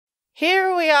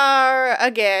Here we are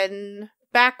again,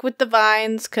 back with the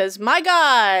vines, because my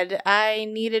god, I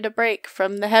needed a break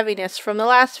from the heaviness from the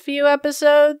last few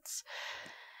episodes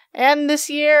and this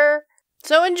year.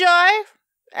 So enjoy,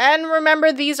 and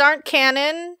remember these aren't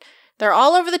canon, they're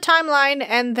all over the timeline,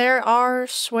 and there are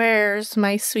swears,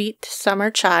 my sweet summer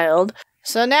child.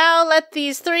 So now let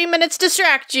these 3 minutes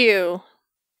distract you,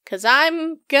 because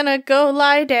I'm gonna go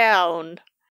lie down.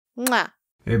 Mwah.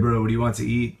 Hey bro, what do you want to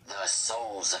eat? The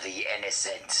souls of the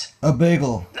innocent. A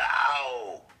bagel.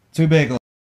 No! 2 bagels.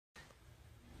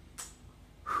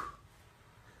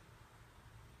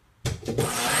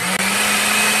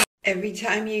 Every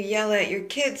time you yell at your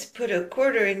kids, put a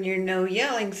quarter in your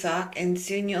no-yelling sock, and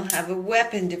soon you'll have a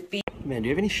weapon to beat. Man, do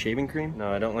you have any shaving cream?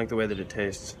 No, I don't like the way that it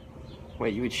tastes.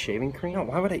 Wait, you eat shaving cream? No,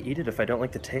 why would I eat it if I don't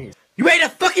like the taste? You ready to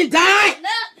fucking die? No,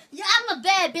 yeah, I'm a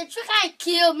bad bitch. You can't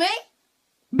kill me.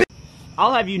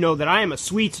 I'll have you know that I am a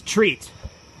sweet treat.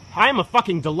 I am a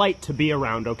fucking delight to be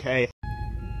around, okay?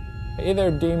 Hey there,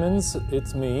 demons.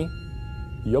 It's me,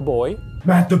 your boy.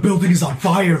 Matt, the building is on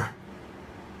fire!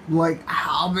 Like,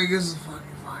 how big is the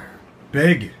fucking fire?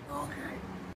 Big. Okay.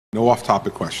 No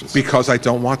off-topic questions. Because I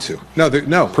don't want to.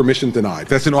 No, permission denied.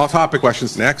 That's an off-topic question.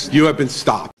 Next. You have been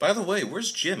stopped. By the way,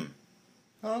 where's Jim?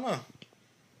 I don't know.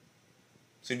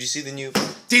 So did you see the new...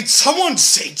 Did someone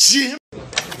say Jim?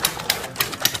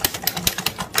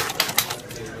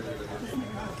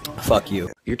 Fuck you.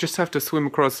 You just have to swim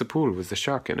across the pool with the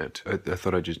shark in it. I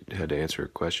thought I just had to answer a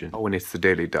question. Oh, and it's the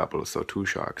Daily Double, so 2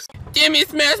 sharks. Jimmy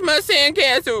smashed my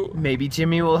sandcastle. Maybe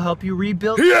Jimmy will help you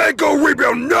rebuild. He ain't gonna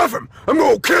rebuild nothing! I'm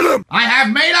gonna kill him! I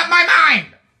have made up my mind.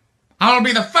 I'll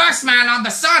be the first man on the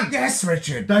sun. Yes,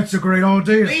 Richard, that's a great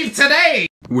idea. Leave today.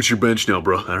 What's your bench now,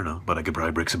 bro? I don't know, but I could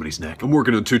probably break somebody's neck. I'm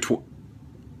working on 220.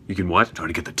 You can what? Trying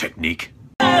to get the technique.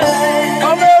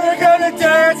 I'm never gonna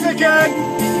dance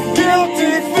again!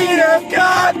 Guilty feet have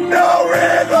got no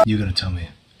rhythm! You're gonna tell me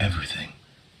everything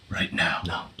right now.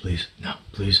 No, please, no,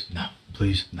 please, no,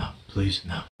 please, no, please,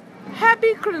 no.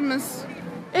 Happy Christmas.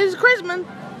 It's Christmas.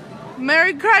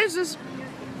 Merry Crisis.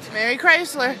 Merry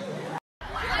Chrysler.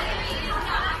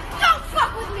 Don't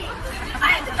fuck with me.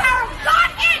 I have the power of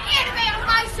God and anime on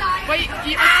my side. Wait,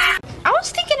 I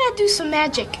was thinking I'd do some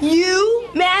magic. You?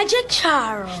 Magic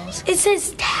Charles. It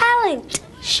says talent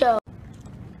show.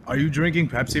 Are you drinking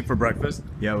Pepsi for breakfast?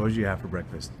 Yeah, what did you have for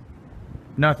breakfast?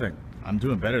 Nothing. I'm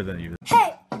doing better than you.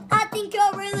 Hey, I think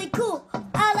you're really cool.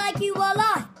 I like you a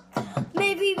lot.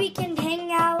 Maybe we can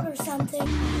hang out or something.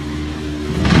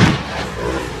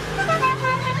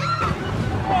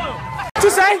 What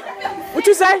you say? What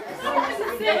you say?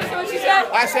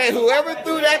 I said whoever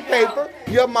threw that paper,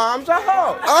 your mom's a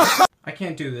hoe. I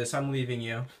can't do this. I'm leaving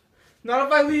you. Not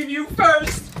if I leave you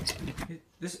first.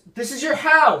 This is your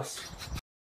house.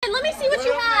 Let me see what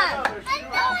you have.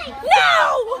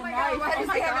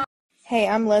 No! Hey,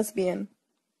 I'm lesbian.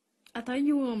 I thought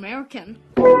you were American.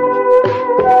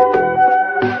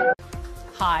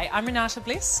 Hi, I'm Renata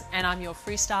Bliss, and I'm your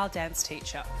freestyle dance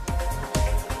teacher.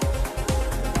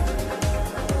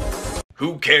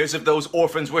 Who cares if those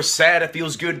orphans were sad? It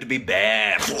feels good to be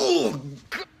bad.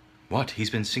 What?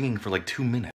 He's been singing for like 2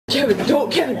 minutes. Kevin,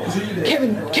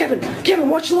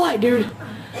 watch the light, dude.